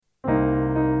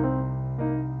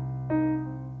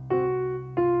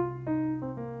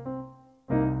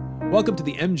Welcome to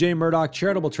the MJ Murdoch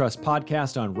Charitable Trust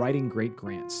podcast on writing great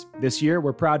grants. This year,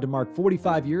 we're proud to mark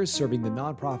 45 years serving the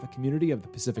nonprofit community of the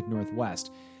Pacific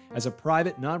Northwest. As a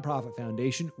private nonprofit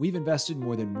foundation, we've invested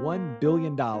more than $1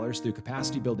 billion through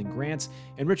capacity building grants,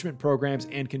 enrichment programs,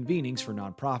 and convenings for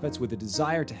nonprofits with a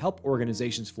desire to help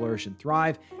organizations flourish and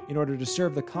thrive in order to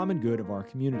serve the common good of our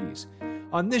communities.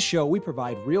 On this show, we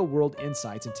provide real-world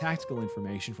insights and tactical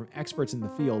information from experts in the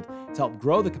field to help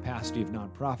grow the capacity of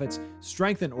nonprofits,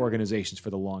 strengthen organizations for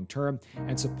the long term,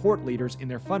 and support leaders in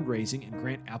their fundraising and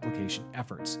grant application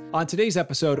efforts. On today's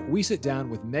episode, we sit down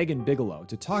with Megan Bigelow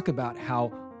to talk about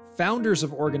how founders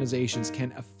of organizations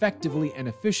can effectively and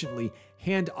efficiently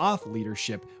hand off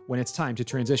leadership when it's time to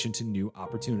transition to new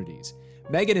opportunities.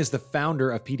 Megan is the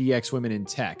founder of PDX Women in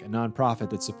Tech, a nonprofit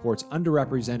that supports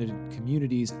underrepresented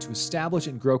communities to establish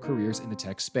and grow careers in the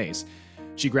tech space.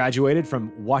 She graduated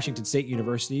from Washington State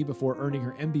University before earning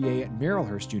her MBA at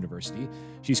Marylhurst University.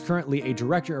 She's currently a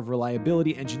director of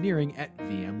reliability engineering at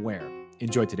VMware.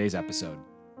 Enjoy today's episode.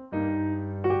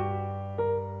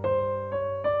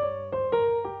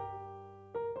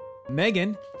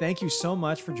 Megan, thank you so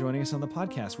much for joining us on the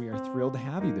podcast. We are thrilled to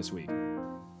have you this week.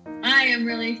 I am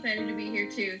really excited to be here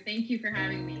too. Thank you for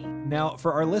having me. Now,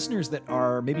 for our listeners that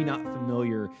are maybe not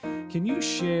familiar, can you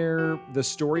share the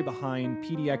story behind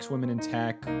PDX Women in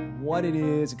Tech, what it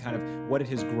is, and kind of what it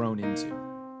has grown into?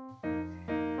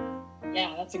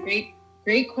 Yeah, that's a great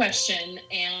question.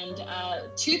 And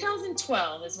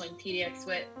 2012 is when PDX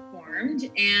WIT formed,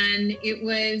 and it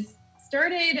was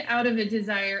started out of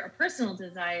a personal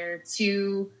desire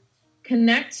to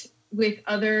connect with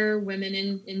other women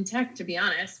in tech, to be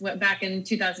honest. Back in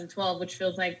 2012, which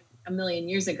feels like a million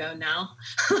years ago now,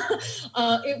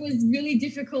 it was really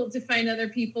difficult to find other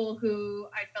people who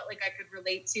I felt like I could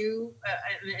relate to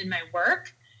in my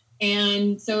work.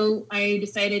 And so I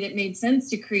decided it made sense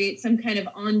to create some kind of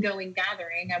ongoing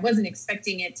gathering. I wasn't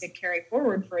expecting it to carry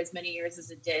forward for as many years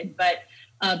as it did, but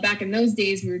back in those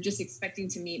days, we were just expecting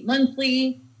to meet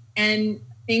monthly, and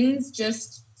things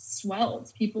just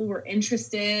swelled. People were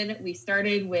interested. We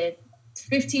started with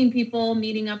 15 people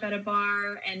meeting up at a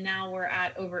bar, and now we're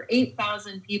at over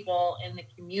 8,000 people in the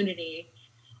community,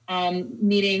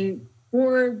 meeting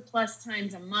 4+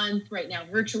 times a month, right now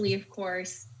virtually, of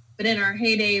course. But in our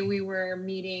heyday, we were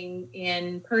meeting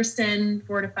in person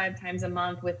 4 to 5 times a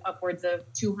month with upwards of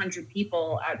 200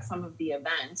 people at some of the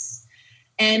events.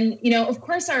 And, of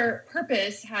course, our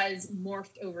purpose has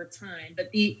morphed over time,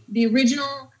 but the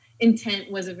original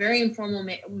intent was a very informal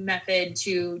method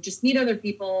to just meet other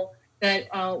people that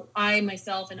I,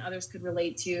 myself, and others could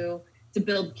relate to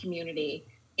build community.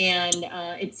 And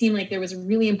it seemed like there was a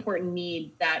really important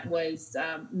need that was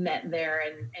met there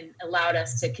and allowed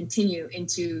us to continue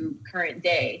into current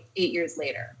day, 8 years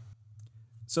later.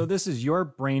 So this is your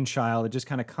brainchild. It just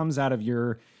kind of comes out of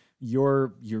you're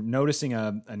noticing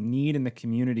a need in the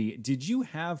community. Did you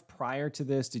have, prior to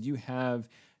this,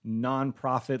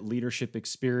 nonprofit leadership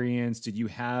experience? Did you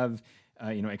have,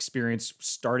 experience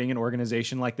starting an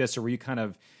organization like this, or were you kind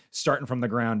of starting from the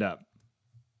ground up?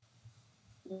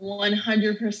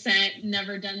 100%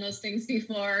 never done those things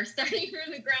before, starting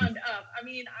from the ground up. I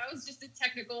mean, I was just a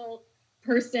technical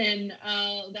person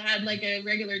that had like a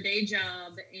regular day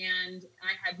job, and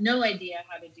I had no idea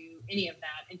how to do any of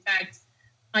that. In fact,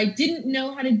 I didn't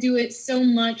know how to do it so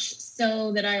much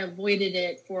so that I avoided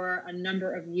it for a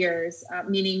number of years,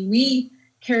 meaning we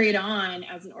carried on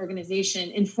as an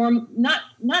organization, not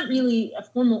really a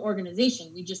formal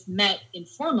organization. We just met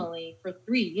informally for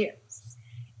 3 years.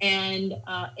 And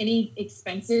any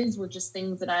expenses were just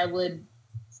things that I would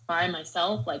buy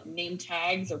myself, like name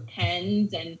tags or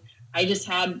pens. And I just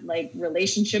had like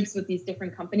relationships with these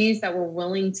different companies that were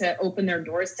willing to open their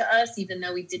doors to us, even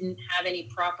though we didn't have any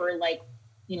proper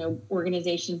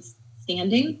organizations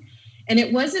standing. And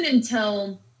it wasn't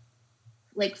until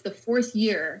like the 4th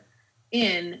year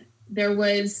in, there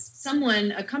was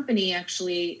a company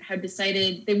actually had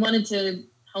decided they wanted to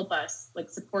help us, like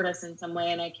support us in some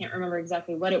way. And I can't remember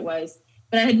exactly what it was,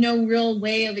 but I had no real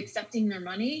way of accepting their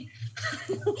money.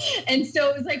 And so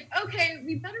it was like, okay,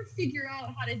 we better figure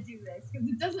out how to do this, because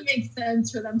it doesn't make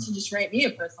sense for them to just write me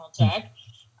a personal check.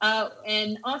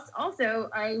 And also,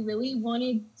 I really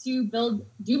wanted to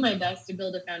do my best to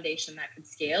build a foundation that could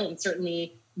scale. And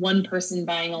certainly one person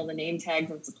buying all the name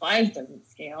tags and supplies doesn't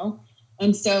scale.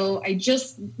 And so I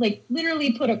just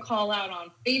literally put a call out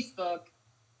on Facebook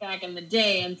back in the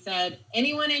day and said,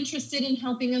 anyone interested in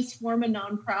helping us form a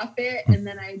nonprofit? And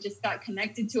then I just got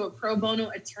connected to a pro bono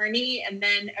attorney, and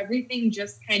then everything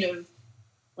just kind of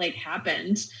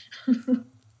happened.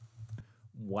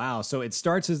 Wow. So it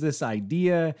starts as this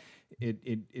idea.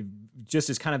 it just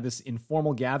is kind of this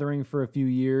informal gathering for a few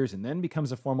years, and then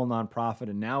becomes a formal nonprofit,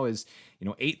 and now is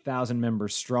 8,000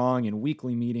 members strong in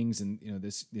weekly meetings, and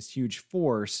this huge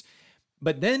force.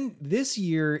 But then this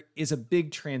year is a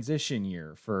big transition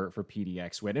year for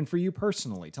PDX-WIT and for you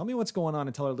personally. Tell me what's going on,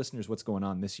 and tell our listeners what's going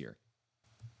on this year.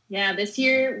 Yeah, this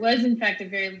year was in fact a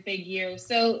very big year.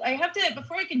 So I have to,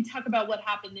 before I can talk about what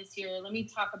happened this year, let me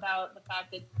talk about the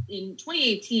fact that in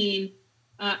 2018,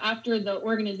 after the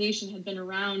organization had been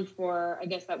around for, I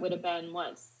guess that would have been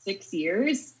 6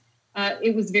 years,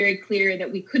 it was very clear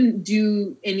that we couldn't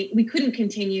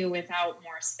continue without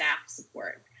more staff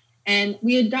support. And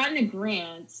we had gotten a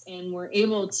grant and were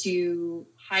able to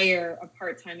hire a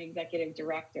part-time executive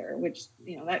director, which,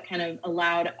 that kind of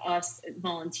allowed us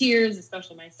volunteers,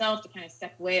 especially myself, to kind of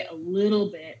step away a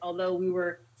little bit, although we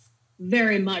were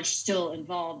very much still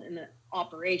involved in the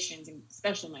operations, and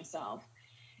especially myself.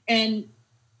 And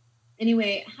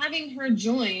anyway, having her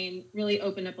join really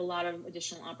opened up a lot of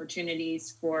additional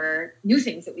opportunities for new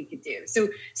things that we could do.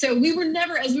 So we were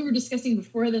never, as we were discussing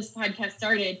before this podcast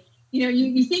started,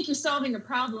 you think you're solving a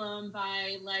problem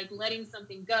by letting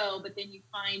something go, but then you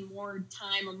find more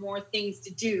time or more things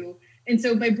to do. And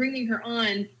so by bringing her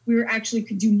on, we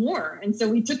could do more. And so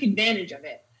we took advantage of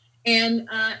it. And,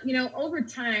 over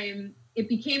time, it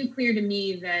became clear to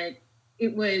me that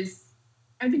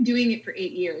I've been doing it for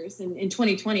 8 years. And in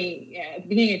 2020, at the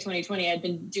beginning of 2020, I'd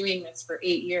been doing this for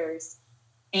 8 years.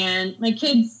 And my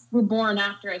kids were born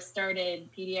after I started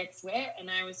PDX-WIT, and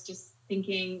I was just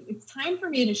thinking it's time for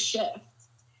me to shift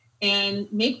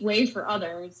and make way for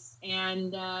others.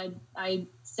 And I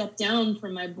stepped down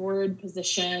from my board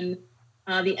position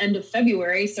the end of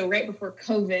February, so right before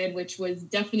COVID, which was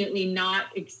definitely not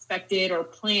expected or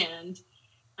planned.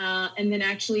 And then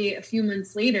actually a few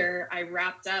months later, I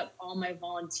wrapped up all my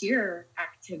volunteer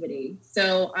activity.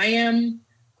 So I am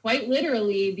quite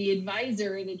literally the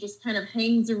advisor that just kind of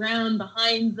hangs around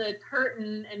behind the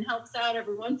curtain and helps out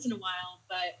every once in a while.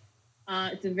 But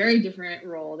it's a very different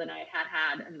role than I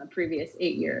had in the previous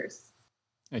 8 years.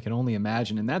 I can only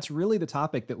imagine. And that's really the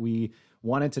topic that we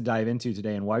wanted to dive into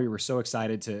today, and why we were so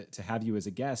excited to have you as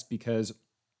a guest, because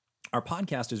our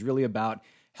podcast is really about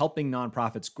helping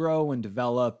nonprofits grow and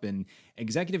develop, and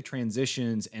executive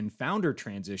transitions and founder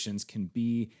transitions can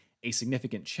be a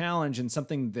significant challenge and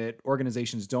something that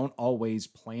organizations don't always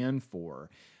plan for.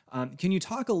 Can you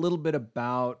talk a little bit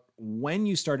about when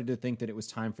you started to think that it was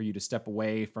time for you to step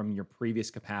away from your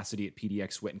previous capacity at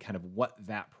PDX-WIT and kind of what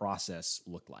that process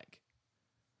looked like?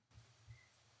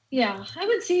 Yeah, I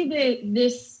would say that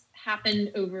this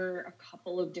happened over a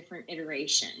couple of different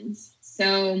iterations.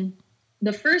 So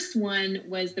the first one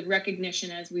was the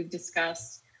recognition, as we've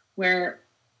discussed, where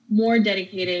more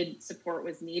dedicated support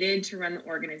was needed to run the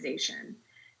organization.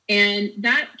 And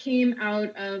that came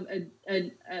out of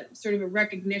a sort of a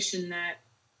recognition that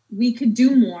we could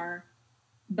do more,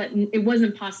 but it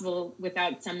wasn't possible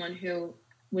without someone who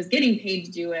was getting paid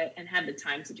to do it and had the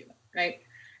time to do it, right?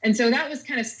 And so that was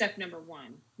kind of step number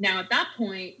one. Now, at that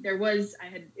point, it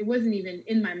wasn't even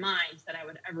in my mind that I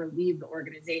would ever leave the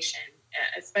organization,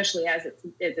 especially as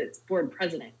its board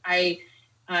president.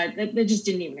 That just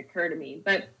didn't even occur to me.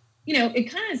 But,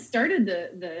 it kind of started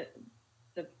the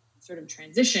sort of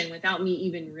transition without me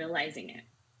even realizing it.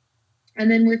 And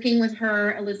then working with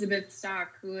her, Elizabeth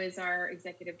Stock, who is our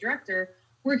executive director,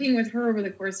 working with her over the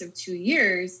course of 2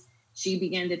 years, she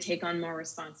began to take on more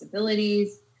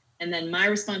responsibilities. And then my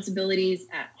responsibilities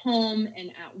at home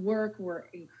and at work were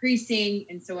increasing.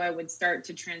 And so I would start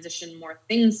to transition more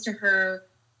things to her.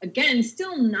 Again,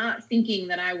 still not thinking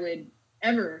that I would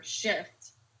ever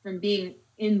shift from being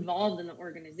involved in the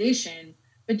organization,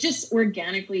 but just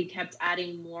organically kept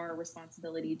adding more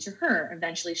responsibility to her.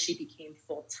 Eventually, she became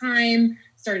full-time,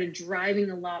 started driving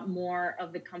a lot more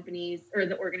of the company's or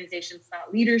the organization's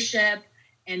thought leadership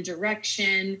and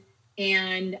direction.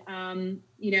 And,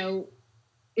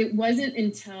 it wasn't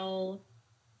until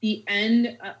the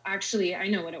end, actually, I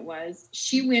know what it was.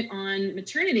 She went on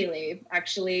maternity leave,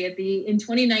 actually, in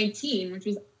 2019, which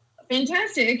was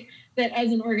fantastic that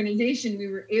as an organization, we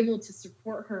were able to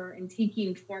support her in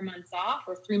taking 4 months off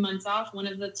or 3 months off, one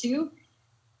of the two.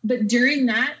 But during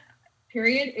that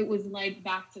period, it was like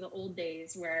back to the old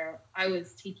days where I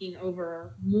was taking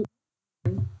over more,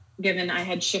 given I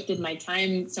had shifted my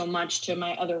time so much to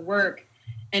my other work.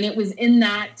 And it was in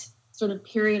that sort of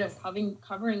period of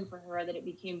covering for her that it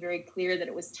became very clear that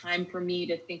it was time for me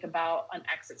to think about an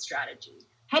exit strategy.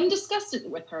 Hadn't discussed it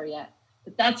with her yet,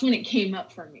 but that's when it came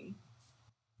up for me.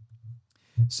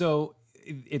 So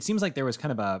it seems like there was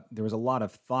a lot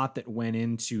of thought that went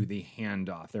into the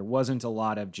handoff. There wasn't a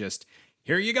lot of just,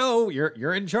 here you go,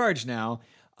 you're in charge now.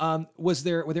 Were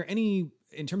there any,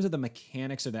 in terms of the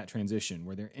mechanics of that transition,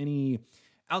 were there any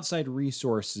outside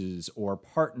resources or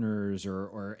partners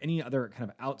or any other kind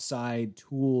of outside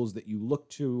tools that you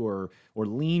looked to or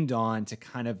leaned on to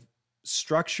kind of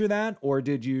structure that? Or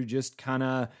did you just kind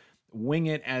of wing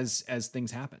it as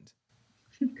things happened?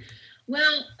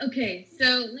 Well, okay.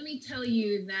 So let me tell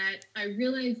you that I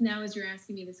realize now as you're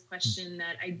asking me this question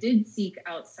that I did seek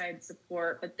outside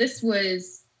support, but this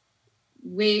was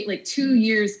like 2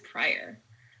 years prior.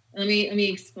 Let me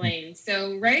explain.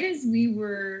 So right as we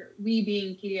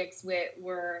being PDX WIT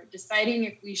were deciding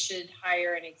if we should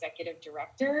hire an executive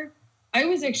director, I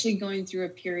was actually going through a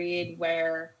period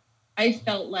where I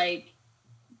felt like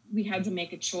we had to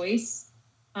make a choice.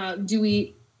 Do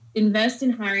we invest in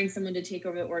hiring someone to take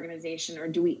over the organization, or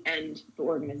do we end the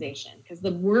organization? Because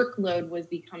the workload was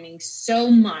becoming so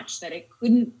much that it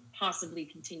couldn't possibly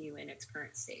continue in its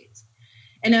current state.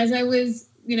 And as I was,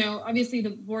 obviously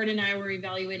the board and I were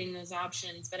evaluating those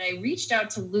options, but I reached out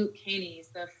to Luke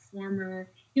Kanies, the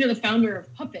former, the founder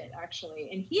of Puppet, actually.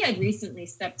 And he had recently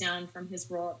stepped down from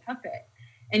his role at Puppet.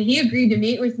 And he agreed to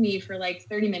meet with me for like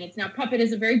 30 minutes. Now, Puppet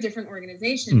is a very different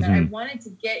organization, but I wanted to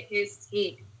get his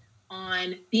take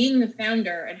on being the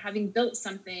founder and having built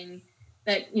something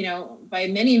that, by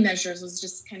many measures was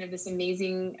just kind of this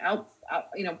amazing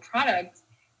product.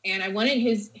 And I wanted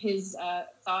his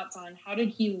thoughts on how did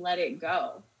he let it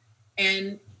go?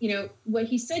 And, what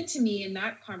he said to me in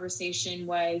that conversation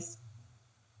was,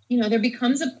 there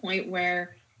becomes a point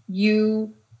where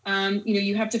you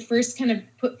have to first kind of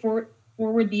put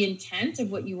forward the intent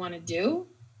of what you want to do.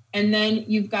 And then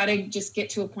you've got to just get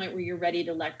to a point where you're ready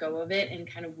to let go of it and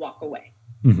kind of walk away.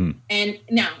 Mm-hmm. And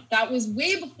now that was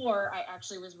way before I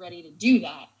actually was ready to do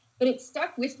that, but it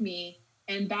stuck with me.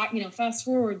 And back, fast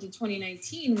forward to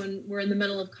 2019, when we're in the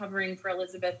middle of covering for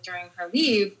Elizabeth during her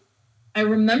leave, I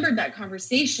remembered that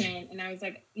conversation and I was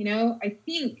like, I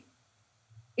think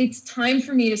it's time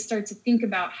for me to start to think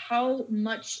about how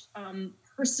much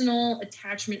personal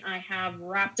attachment I have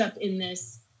wrapped up in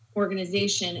this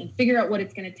organization and figure out what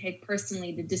it's going to take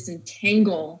personally to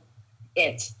disentangle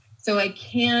it. So I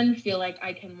can feel like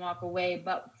I can walk away,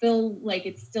 but feel like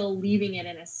it's still leaving it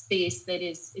in a space that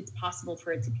it's possible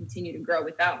for it to continue to grow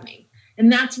without me.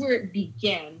 And that's where it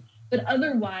began. But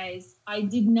otherwise, I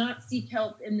did not seek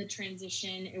help in the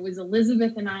transition. It was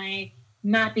Elizabeth and I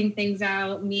mapping things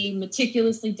out, me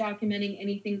meticulously documenting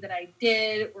anything that I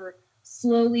did, or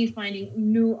slowly finding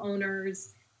new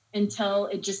owners until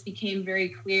it just became very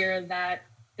clear that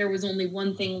there was only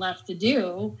one thing left to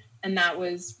do, and that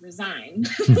was resign.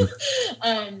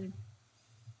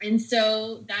 And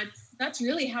so that's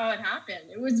really how it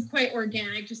happened. It was quite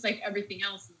organic, just like everything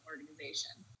else in the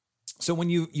organization. So when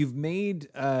you've made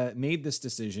this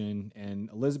decision, and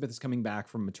Elizabeth is coming back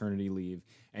from maternity leave,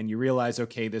 and you realize,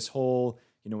 okay, this whole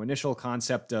initial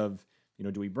concept of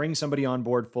do we bring somebody on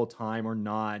board full time or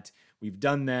not? We've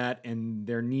done that, and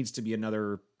there needs to be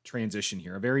another transition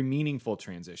here, a very meaningful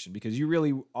transition, because you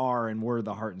really are and were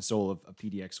the heart and soul of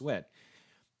PDX WIT.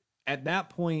 At that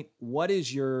point, what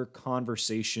is your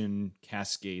conversation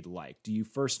cascade like? Do you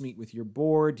first meet with your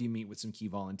board? Do you meet with some key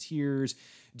volunteers?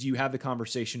 Do you have the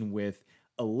conversation with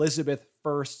Elizabeth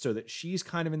first so that she's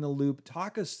kind of in the loop?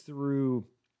 Talk us through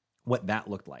what that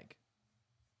looked like.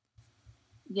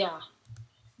 Yeah.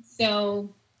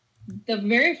 So the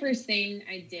very first thing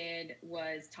I did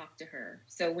was talk to her.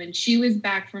 So when she was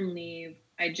back from leave,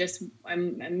 I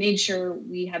made sure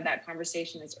we had that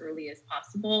conversation as early as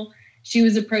possible. She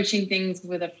was approaching things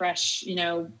with a fresh,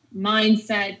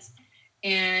 mindset,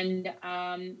 and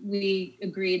we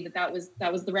agreed that was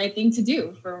the right thing to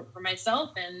do for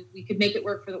myself, and we could make it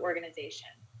work for the organization.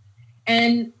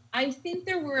 And I think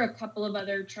there were a couple of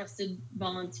other trusted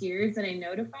volunteers that I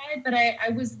notified, but I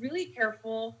was really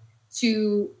careful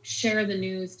to share the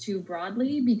news too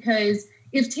broadly, because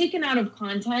if taken out of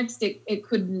context, it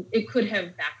could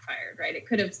have backfired, right? It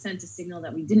could have sent a signal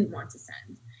that we didn't want to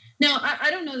send. Now, I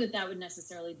don't know that would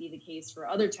necessarily be the case for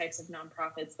other types of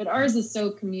nonprofits, but ours is so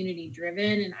community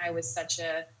driven, and I was such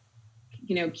a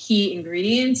key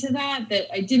ingredient to that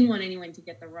I didn't want anyone to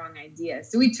get the wrong idea.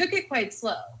 So we took it quite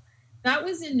slow. That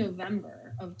was in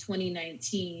November of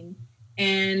 2019.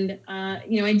 And, I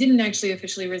didn't actually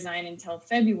officially resign until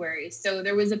February. So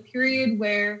there was a period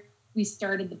where we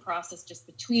started the process just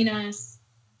between us,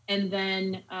 and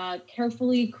then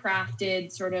carefully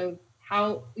crafted sort of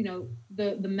how,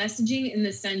 the messaging in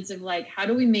the sense of like, how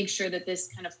do we make sure that this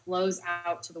kind of flows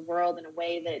out to the world in a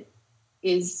way that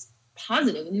is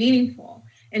positive and meaningful?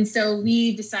 And so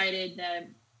we decided that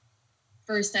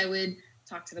first I would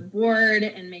talk to the board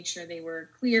and make sure they were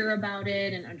clear about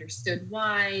it and understood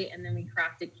why. And then we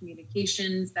crafted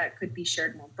communications that could be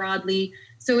shared more broadly.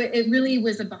 So it really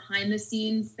was a behind the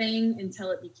scenes thing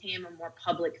until it became a more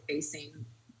public facing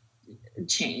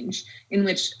change, in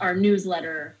which our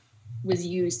newsletter was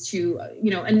used to,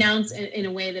 announce in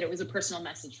a way that it was a personal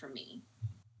message for me.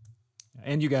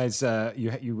 And you guys,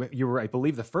 you were, I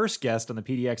believe, the first guest on the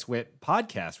PDX Wit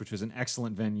podcast, which was an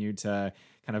excellent venue to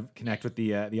kind of connect with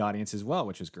the audience as well,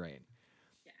 which was great.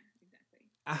 Yeah, exactly.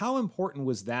 How important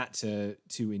was that to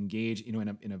engage? In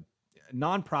a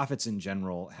nonprofits in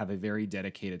general have a very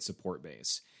dedicated support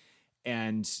base,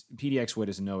 and PDX Wit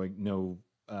is no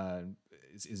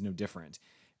different.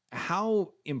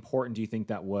 How important do you think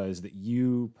that was that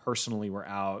you personally were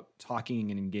out talking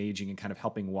and engaging and kind of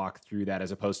helping walk through that,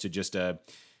 as opposed to just a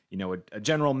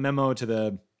general memo to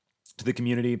the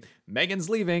community, Megan's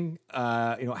leaving?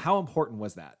 How important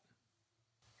was that?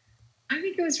 I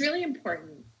think it was really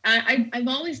important. I've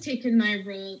always taken my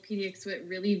role at PDX Wit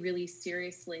really, really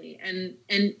seriously, and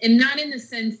not in the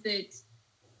sense that,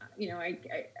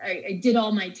 I did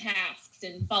all my tasks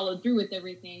and followed through with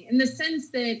everything, in the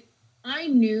sense that I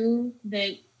knew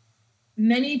that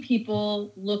many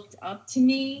people looked up to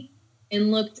me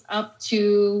and looked up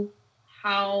to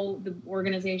how the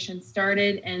organization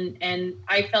started. And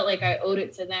I felt like I owed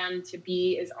it to them to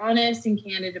be as honest and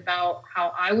candid about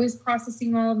how I was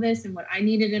processing all of this and what I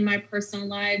needed in my personal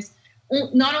lives,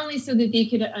 not only so that they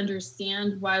could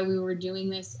understand why we were doing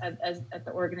this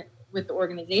with the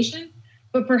organization,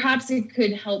 but perhaps it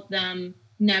could help them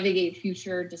navigate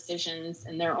future decisions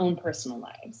in their own personal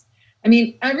lives. I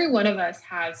mean, every one of us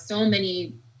has so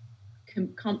many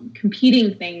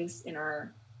competing things in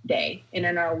our day and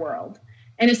in our world,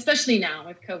 and especially now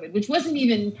with COVID, which wasn't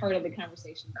even part of the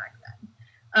conversation back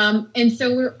then. And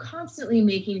so we're constantly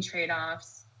making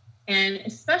trade-offs, and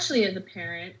especially as a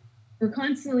parent, we're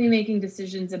constantly making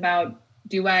decisions about,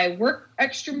 do I work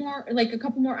extra more, like a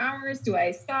couple more hours? Do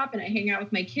I stop and I hang out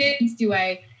with my kids? Do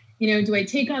I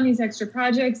take on these extra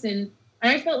projects? And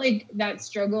I felt like that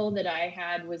struggle that I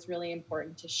had was really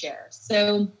important to share.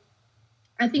 So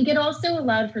I think it also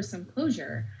allowed for some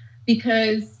closure,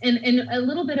 because, and a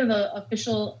little bit of a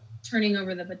official turning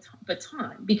over the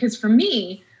baton, because for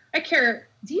me, I care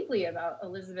deeply about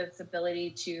Elizabeth's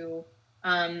ability to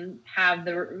have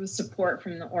the support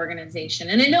from the organization.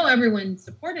 And I know everyone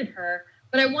supported her,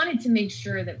 but I wanted to make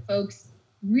sure that folks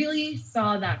really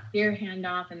saw that fair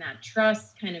handoff and that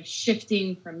trust kind of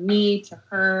shifting from me to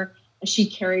her as she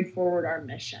carried forward our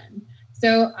mission.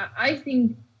 So I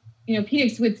think,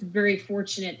 PDX Wit's very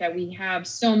fortunate that we have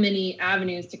so many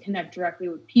avenues to connect directly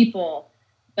with people.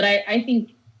 But I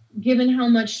think, given how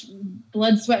much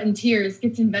blood, sweat, and tears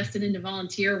gets invested into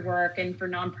volunteer work and for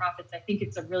nonprofits, I think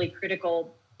it's a really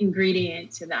critical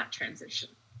ingredient to that transition.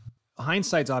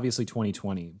 Hindsight's obviously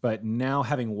 2020, but now,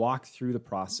 having walked through the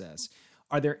process,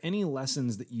 are there any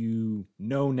lessons that you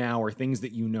know now, or things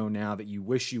that you know now that you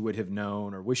wish you would have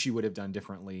known or wish you would have done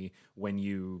differently when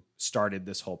you started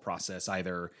this whole process,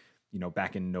 either,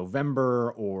 back in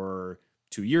November or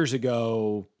 2 years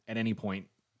ago, at any point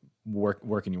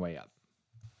working your way up?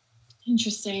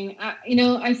 Interesting.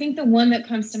 I think the one that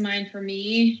comes to mind for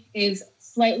me is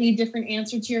slightly different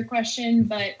answer to your question,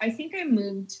 but I think I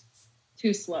moved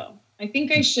too slow. I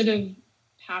think I should have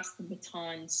passed the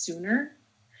baton sooner.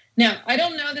 Now, I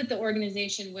don't know that the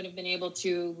organization would have been able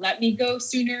to let me go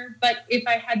sooner, but if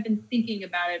I had been thinking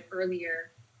about it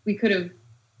earlier, we could have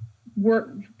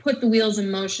put the wheels in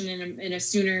motion in a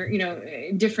sooner,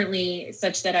 differently,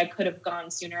 such that I could have gone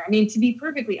sooner. I mean, to be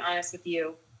perfectly honest with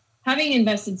you, having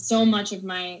invested so much of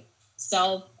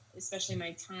myself, especially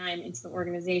my time, into the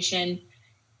organization,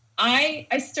 I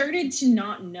started to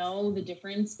not know the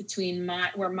difference between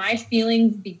where my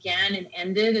feelings began and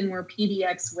ended and where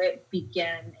PDX Wit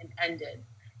began and ended.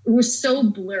 It was so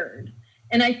blurred.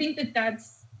 And I think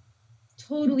that's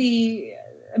totally,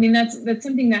 that's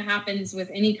something that happens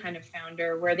with any kind of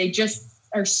founder, where they just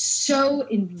are so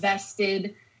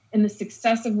invested in the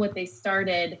success of what they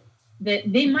started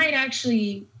that they might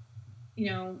actually,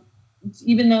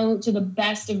 even though to the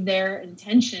best of their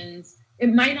intentions,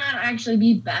 it might not actually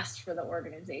be best for the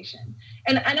organization.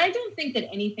 And I don't think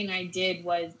that anything I did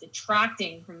was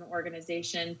detracting from the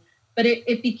organization, but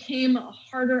it became a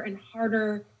harder and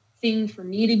harder thing for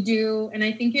me to do. And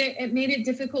I think it made it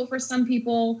difficult for some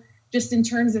people, just in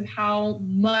terms of how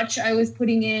much I was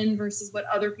putting in versus what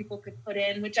other people could put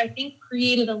in, which I think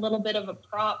created a little bit of a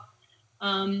prop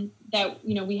that,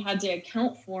 we had to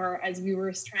account for as we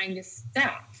were trying to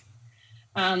staff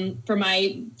for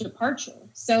my departure.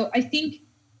 So I think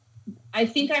I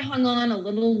hung on a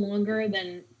little longer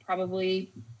than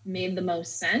probably made the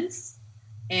most sense.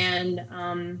 And,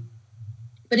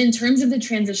 but in terms of the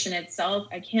transition itself,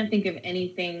 I can't think of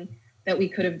anything that we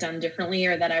could have done differently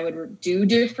or that I would do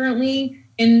differently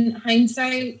in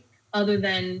hindsight, other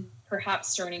than perhaps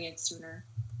starting it sooner.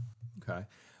 Okay.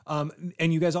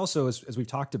 And you guys also, as we've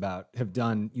talked about,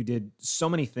 you did so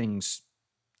many things,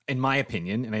 in my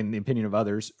opinion, and in the opinion of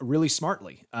others, really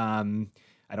smartly.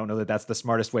 I don't know that that's the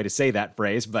smartest way to say that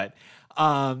phrase, but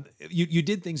you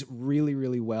did things really,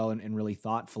 really well and really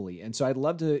thoughtfully. And so I'd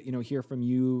love to, hear from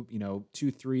you,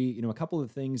 2, 3, a couple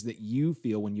of things that you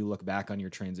feel when you look back on your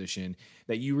transition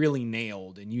that you really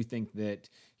nailed. And you think that,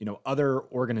 other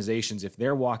organizations, if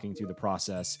they're walking through the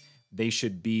process, they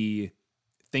should be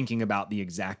thinking about the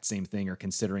exact same thing or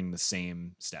considering the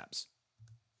same steps.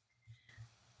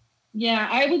 Yeah,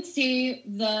 I would say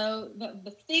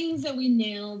the things that we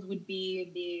nailed would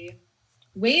be the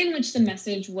way in which the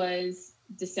message was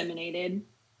disseminated,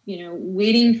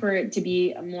 waiting for it to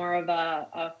be more of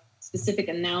a specific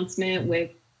announcement with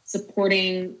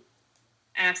supporting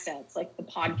assets like the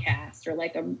podcast or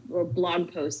like a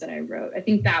blog post that I wrote. I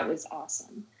think that was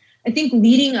awesome. I think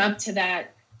leading up to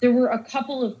that, there were a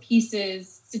couple of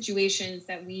situations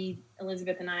that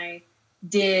Elizabeth and I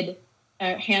did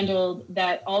handled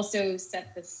that also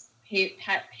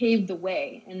paved the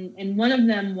way. And one of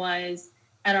them was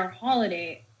at our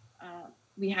holiday,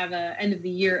 we have a end of the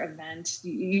year event,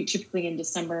 typically in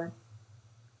December.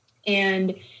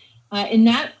 And in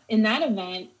that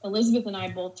event, Elizabeth and I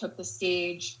both took the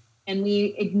stage, and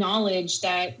we acknowledged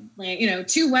that,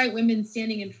 2 white women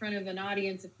standing in front of an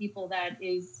audience of people that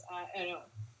is,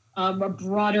 a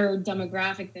broader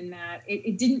demographic than that,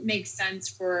 it didn't make sense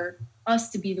for us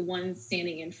to be the ones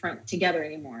standing in front together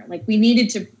anymore. Like we needed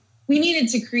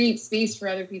to create space for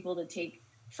other people to take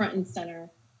front and center.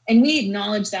 And we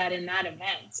acknowledged that in that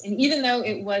event. And even though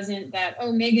it wasn't that,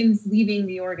 oh, Megan's leaving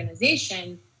the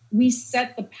organization, we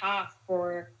set the path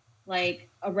for like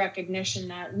a recognition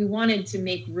that we wanted to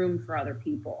make room for other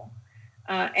people.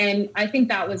 And I think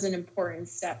that was an important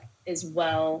step as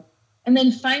well. And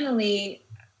then finally,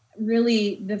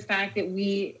 really the fact that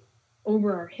we,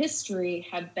 over our history,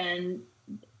 have been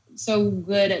so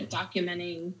good at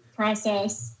documenting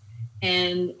process,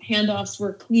 and handoffs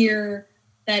were clear,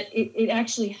 that it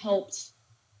actually helped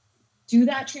do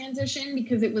that transition,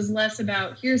 because it was less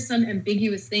about here's some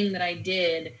ambiguous thing that I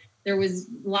did. There was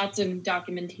lots of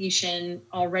documentation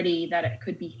already that it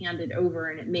could be handed over,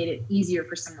 and it made it easier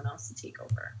for someone else to take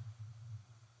over.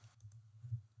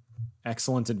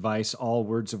 Excellent advice, all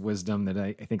words of wisdom that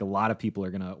I think a lot of people are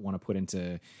going to want to put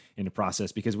into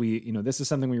process, because this is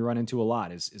something we run into a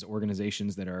lot is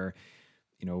organizations that are,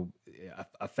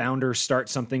 a founder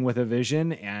starts something with a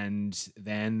vision, and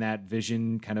then that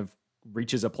vision kind of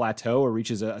reaches a plateau or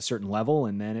reaches a certain level,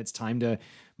 and then it's time to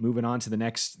move it on to the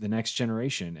next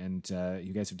generation. And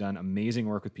you guys have done amazing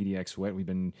work with PDX WIT. We've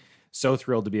been so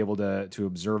thrilled to be able to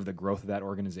observe the growth of that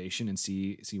organization and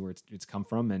see where it's come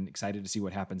from, and excited to see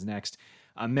what happens next.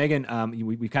 Megan,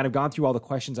 we've kind of gone through all the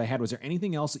questions I had. Was there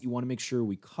anything else that you want to make sure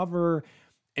we cover?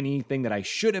 Anything that I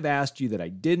should have asked you that I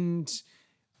didn't?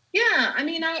 Yeah, I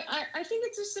mean, I think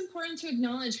it's just important to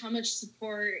acknowledge how much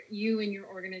support you and your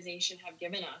organization have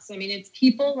given us. I mean, it's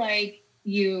people like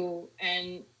you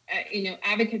and,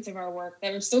 advocates of our work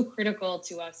that are so critical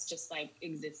to us just like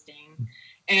existing.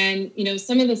 And,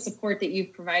 some of the support that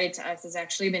you've provided to us has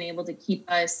actually been able to keep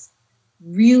us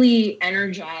really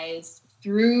energized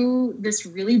through this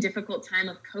really difficult time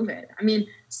of COVID. I mean,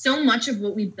 so much of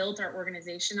what we built our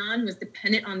organization on was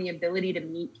dependent on the ability to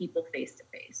meet people face to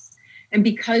face. And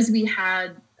because we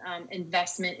had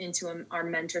investment into our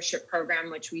mentorship program,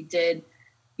 which we did,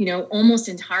 almost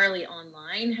entirely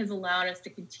online, has allowed us to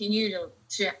continue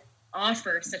to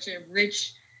offer such a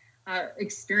rich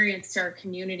experience to our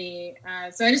community.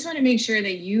 So I just want to make sure that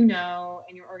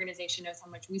and your organization knows how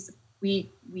much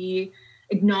we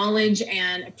acknowledge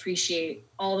and appreciate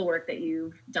all the work that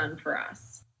you've done for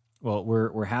us. Well,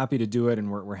 we're happy to do it,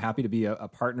 and we're happy to be a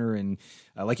partner, and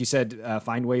like you said,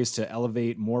 find ways to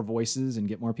elevate more voices and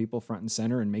get more people front and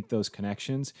center and make those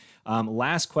connections.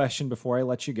 Last question before I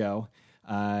let you go.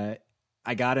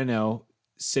 I got to know,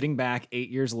 sitting back 8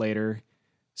 years later,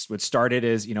 what started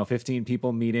as 15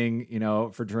 people meeting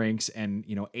for drinks, and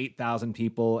 8,000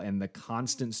 people, and the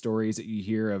constant stories that you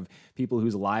hear of people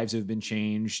whose lives have been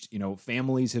changed,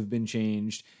 families have been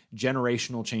changed,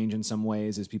 generational change in some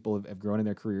ways as people have grown in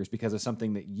their careers because of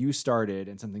something that you started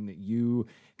and something that you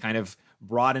kind of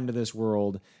brought into this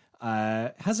world.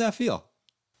 How's that feel?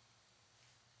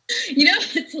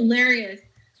 It's hilarious.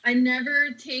 I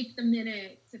never take the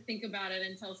minute to think about it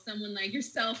until someone like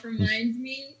yourself reminds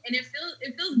me, and it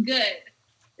feels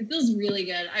good. It feels really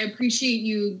good. I appreciate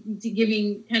you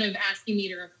asking me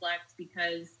to reflect,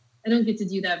 because I don't get to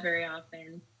do that very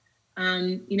often.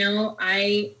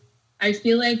 I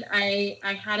feel like I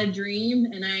had a dream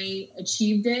and I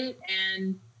achieved it,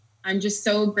 and I'm just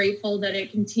so grateful that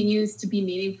it continues to be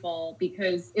meaningful,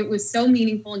 because it was so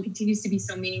meaningful and continues to be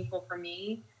so meaningful for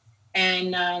me.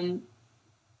 And I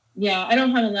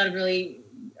don't have a lot of really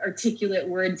articulate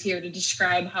words here to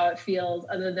describe how it feels,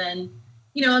 other than,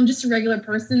 I'm just a regular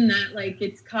person that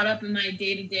gets caught up in my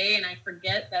day to day, and I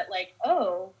forget that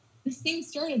oh, this thing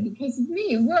started because of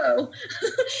me. Whoa.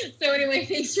 So anyway,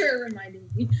 thanks for reminding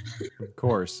me. Of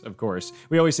course.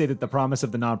 We always say that the promise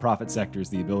of the nonprofit sector is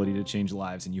the ability to change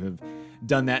lives, and you have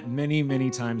done that many, many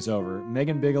times over.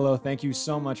 Megan Bigelow, thank you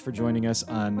so much for joining us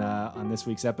on this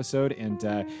week's episode,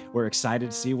 and we're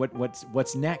excited to see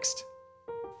what's next.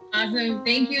 Awesome.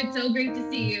 Thank you. It's so great to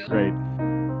see you. Great.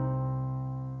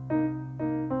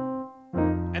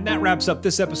 And that wraps up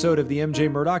this episode of the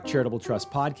MJ Murdoch Charitable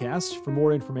Trust podcast. For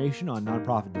more information on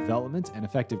nonprofit development and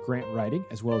effective grant writing,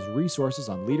 as well as resources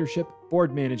on leadership,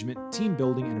 board management, team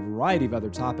building, and a variety of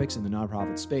other topics in the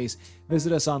nonprofit space,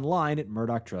 visit us online at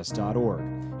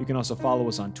murdochtrust.org. You can also follow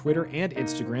us on Twitter and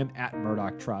Instagram at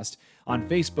Murdoch Trust, on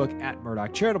Facebook at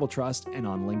Murdoch Charitable Trust, and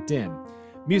on LinkedIn.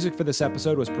 Music for this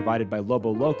episode was provided by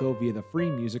Lobo Loco via the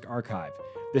Free Music Archive.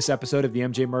 This episode of the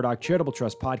MJ Murdoch Charitable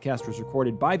Trust podcast was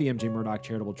recorded by the MJ Murdoch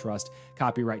Charitable Trust.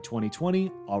 Copyright 2020,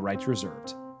 all rights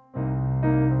reserved.